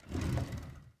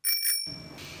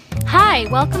Hi,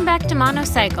 welcome back to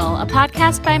Monocycle, a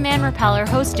podcast by Man Repeller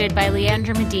hosted by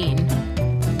Leandra Medine.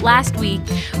 Last week,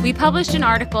 we published an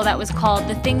article that was called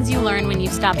The Things You Learn When You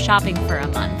Stop Shopping for a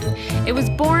Month. It was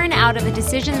born out of a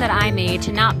decision that I made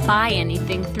to not buy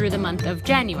anything through the month of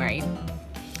January.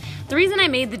 The reason I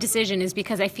made the decision is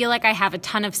because I feel like I have a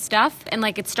ton of stuff and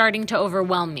like it's starting to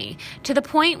overwhelm me, to the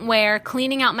point where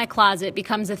cleaning out my closet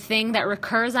becomes a thing that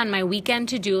recurs on my weekend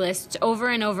to-do lists over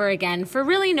and over again for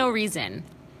really no reason.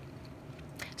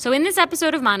 So in this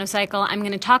episode of Monocycle, I'm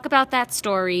going to talk about that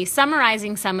story,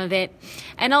 summarizing some of it,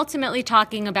 and ultimately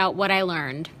talking about what I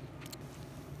learned.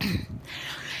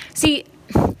 See,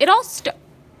 it all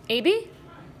AB?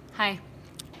 Hi.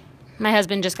 My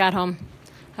husband just got home.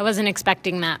 I wasn't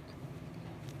expecting that.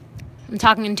 I'm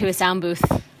talking into a sound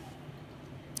booth,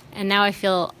 and now I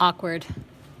feel awkward.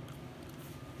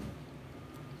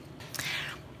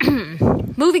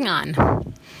 Moving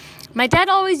on. My dad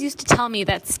always used to tell me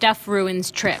that stuff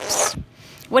ruins trips.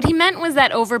 What he meant was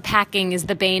that overpacking is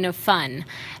the bane of fun.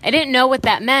 I didn't know what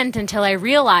that meant until I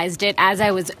realized it as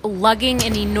I was lugging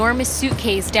an enormous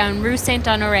suitcase down Rue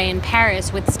Saint-Honoré in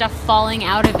Paris with stuff falling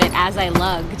out of it as I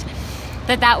lugged.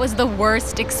 That was the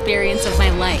worst experience of my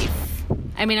life.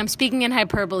 I mean, I'm speaking in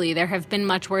hyperbole. There have been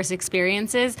much worse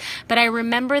experiences, but I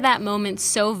remember that moment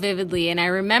so vividly, and I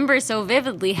remember so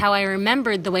vividly how I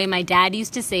remembered the way my dad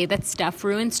used to say that stuff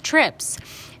ruins trips.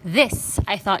 This,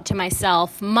 I thought to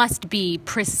myself, must be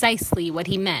precisely what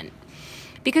he meant.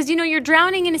 Because, you're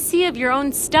drowning in a sea of your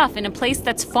own stuff in a place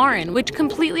that's foreign, which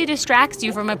completely distracts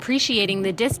you from appreciating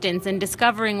the distance and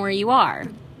discovering where you are.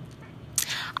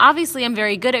 Obviously, I'm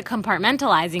very good at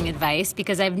compartmentalizing advice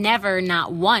because I've never,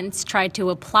 not once, tried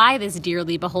to apply this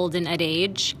dearly beholden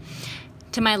adage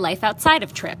to my life outside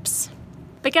of trips.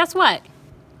 But guess what?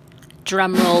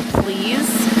 Drum roll, please.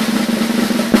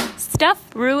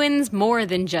 Stuff ruins more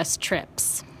than just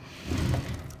trips.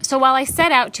 So while I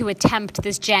set out to attempt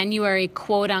this January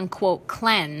quote-unquote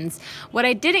cleanse, what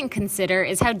I didn't consider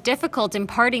is how difficult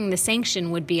imparting the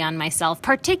sanction would be on myself,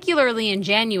 particularly in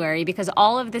January, because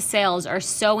all of the sales are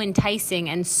so enticing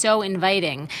and so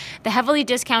inviting. The heavily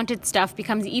discounted stuff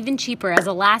becomes even cheaper as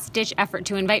a last-ditch effort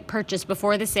to invite purchase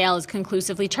before the sale is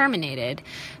conclusively terminated.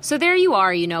 So there you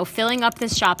are, filling up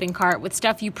this shopping cart with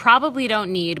stuff you probably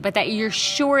don't need, but that you're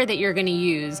sure that you're going to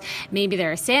use. Maybe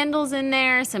there are sandals in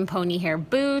there, some pony hair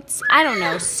boots, I don't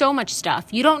know, so much stuff.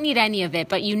 You don't need any of it,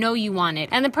 but you know you want it.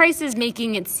 And the price is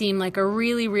making it seem like a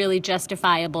really, really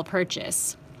justifiable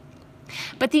purchase.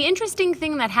 But the interesting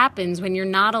thing that happens when you're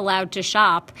not allowed to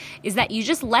shop is that you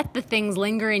just let the things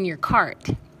linger in your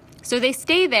cart. So they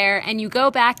stay there and you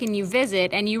go back and you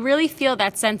visit and you really feel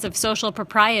that sense of social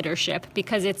proprietorship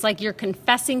because it's like you're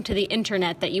confessing to the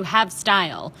internet that you have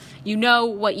style. You know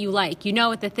what you like. You know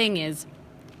what the thing is.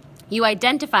 You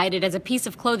identified it as a piece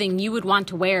of clothing you would want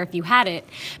to wear if you had it,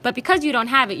 but because you don't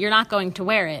have it, you're not going to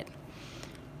wear it.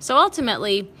 So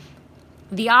ultimately,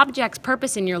 the object's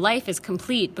purpose in your life is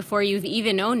complete before you've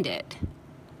even owned it.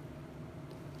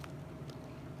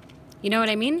 You know what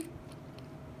I mean?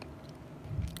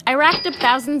 I racked up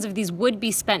thousands of these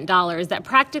would-be spent dollars that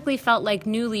practically felt like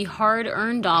newly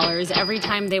hard-earned dollars every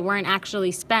time they weren't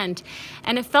actually spent,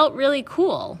 and it felt really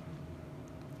cool.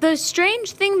 The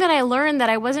strange thing that I learned that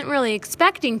I wasn't really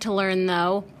expecting to learn,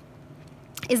 though,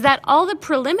 is that all the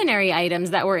preliminary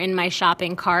items that were in my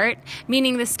shopping cart,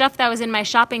 meaning the stuff that was in my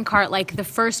shopping cart like the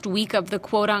first week of the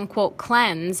quote-unquote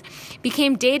cleanse,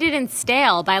 became dated and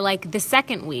stale by like the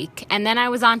second week, and then I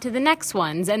was on to the next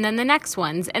ones, and then the next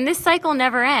ones, and this cycle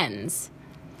never ends.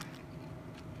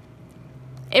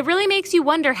 It really makes you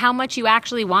wonder how much you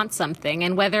actually want something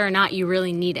and whether or not you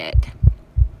really need it.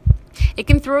 It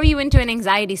can throw you into an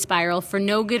anxiety spiral for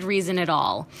no good reason at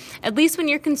all, at least when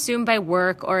you're consumed by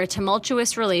work or a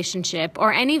tumultuous relationship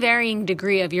or any varying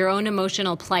degree of your own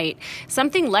emotional plight.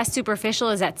 Something less superficial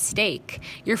is at stake.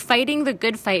 You're fighting the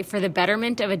good fight for the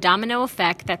betterment of a domino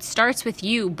effect that starts with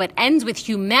you but ends with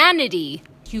humanity.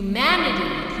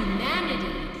 Humanity.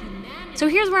 So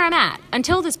here's where I'm at.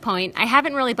 Until this point, I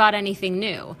haven't really bought anything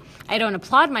new. I don't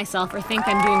applaud myself or think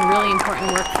I'm doing really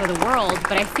important work for the world,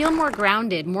 but I feel more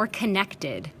grounded, more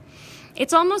connected.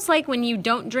 It's almost like when you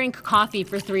don't drink coffee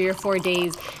for 3 or 4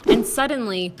 days, and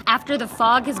suddenly, after the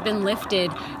fog has been lifted,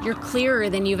 you're clearer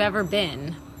than you've ever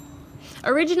been.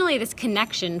 Originally, this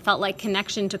connection felt like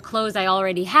connection to clothes I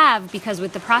already have because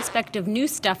with the prospect of new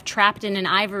stuff trapped in an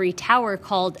ivory tower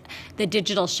called the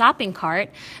digital shopping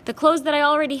cart, the clothes that I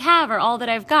already have are all that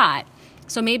I've got.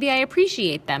 So maybe I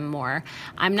appreciate them more.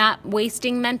 I'm not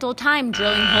wasting mental time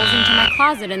drilling holes into my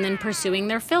closet and then pursuing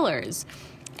their fillers.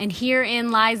 And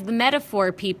herein lies the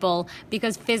metaphor, people,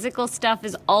 because physical stuff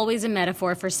is always a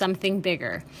metaphor for something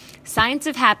bigger. Science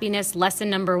of Happiness, lesson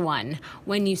number 1.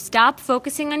 When you stop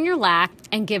focusing on your lack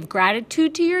and give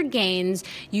gratitude to your gains,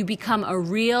 you become a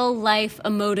real-life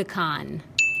emoticon.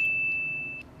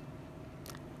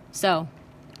 So,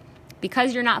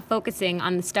 because you're not focusing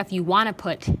on the stuff you want to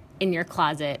put in your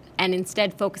closet and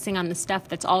instead focusing on the stuff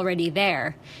that's already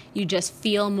there, you just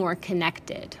feel more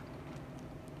connected.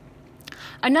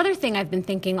 Another thing I've been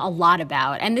thinking a lot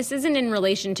about, and this isn't in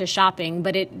relation to shopping,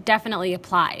 but it definitely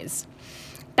applies.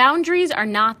 Boundaries are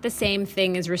not the same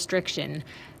thing as restriction.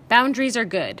 Boundaries are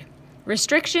good.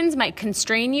 Restrictions might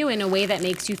constrain you in a way that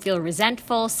makes you feel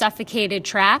resentful, suffocated,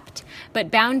 trapped,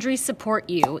 but boundaries support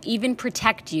you, even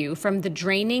protect you from the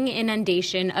draining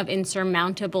inundation of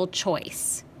insurmountable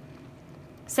choice.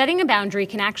 Setting a boundary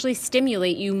can actually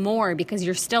stimulate you more because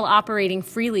you're still operating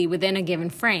freely within a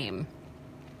given frame.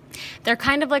 They're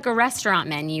kind of like a restaurant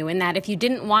menu in that if you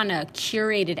didn't want a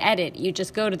curated edit, you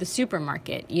just go to the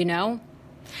supermarket, you know?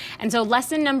 And so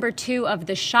lesson number 2 of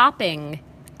the shopping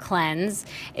cleanse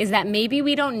is that maybe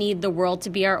we don't need the world to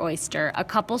be our oyster. A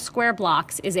couple square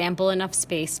blocks is ample enough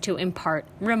space to impart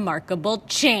remarkable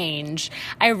change.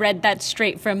 I read that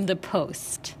straight from the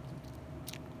Post.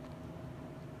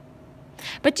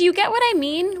 But do you get what I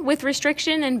mean with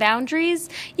restriction and boundaries?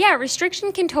 Yeah,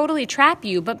 restriction can totally trap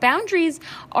you, but boundaries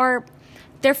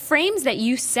they're frames that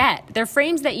you set. They're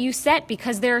frames that you set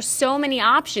because there are so many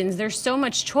options. There's so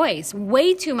much choice,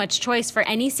 way too much choice for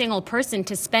any single person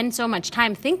to spend so much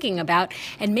time thinking about.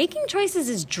 And making choices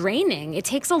is draining. It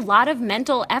takes a lot of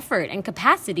mental effort and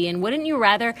capacity. And wouldn't you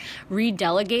rather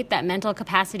redelegate that mental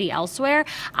capacity elsewhere?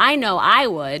 I know I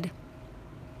would.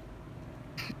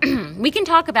 We can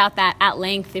talk about that at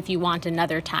length if you want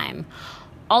another time.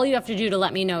 All you have to do to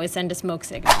let me know is send a smoke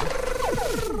signal.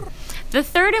 The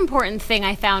third important thing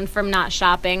I found from not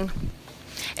shopping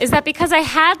is that because I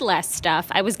had less stuff,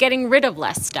 I was getting rid of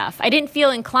less stuff. I didn't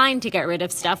feel inclined to get rid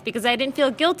of stuff because I didn't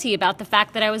feel guilty about the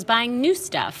fact that I was buying new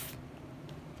stuff.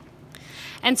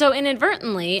 And so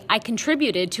inadvertently, I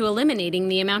contributed to eliminating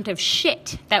the amount of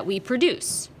shit that we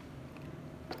produce.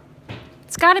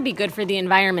 It's got to be good for the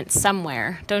environment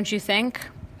somewhere, don't you think?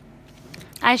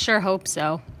 I sure hope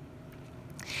so.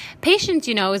 Patience,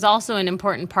 is also an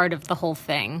important part of the whole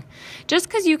thing. Just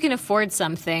because you can afford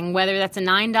something, whether that's a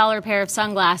 $9 pair of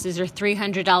sunglasses or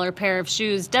 $300 pair of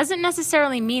shoes, doesn't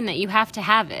necessarily mean that you have to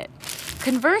have it.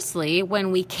 Conversely,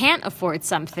 when we can't afford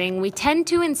something, we tend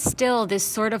to instill this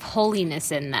sort of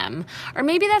holiness in them. Or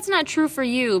maybe that's not true for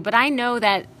you, but I know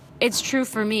that it's true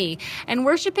for me. And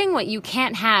worshiping what you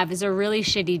can't have is a really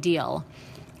shitty deal.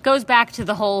 Goes back to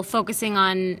the whole focusing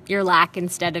on your lack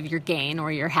instead of your gain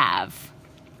or your have.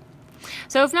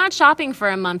 So if not shopping for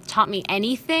a month taught me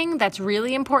anything that's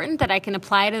really important that I can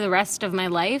apply to the rest of my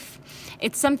life,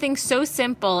 it's something so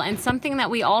simple and something that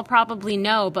we all probably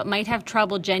know but might have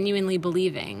trouble genuinely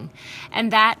believing.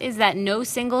 And that is that no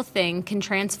single thing can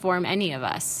transform any of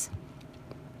us.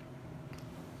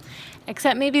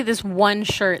 Except maybe this one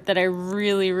shirt that I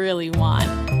really, really want.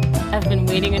 I've been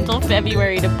waiting until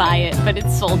February to buy it, but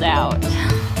it's sold out.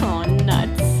 Oh,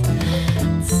 nuts.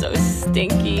 It's so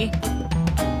stinky.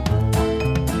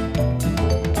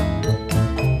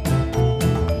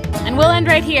 And we'll end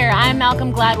right here. I'm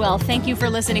Malcolm Gladwell. Thank you for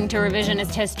listening to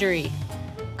Revisionist History.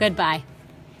 Goodbye.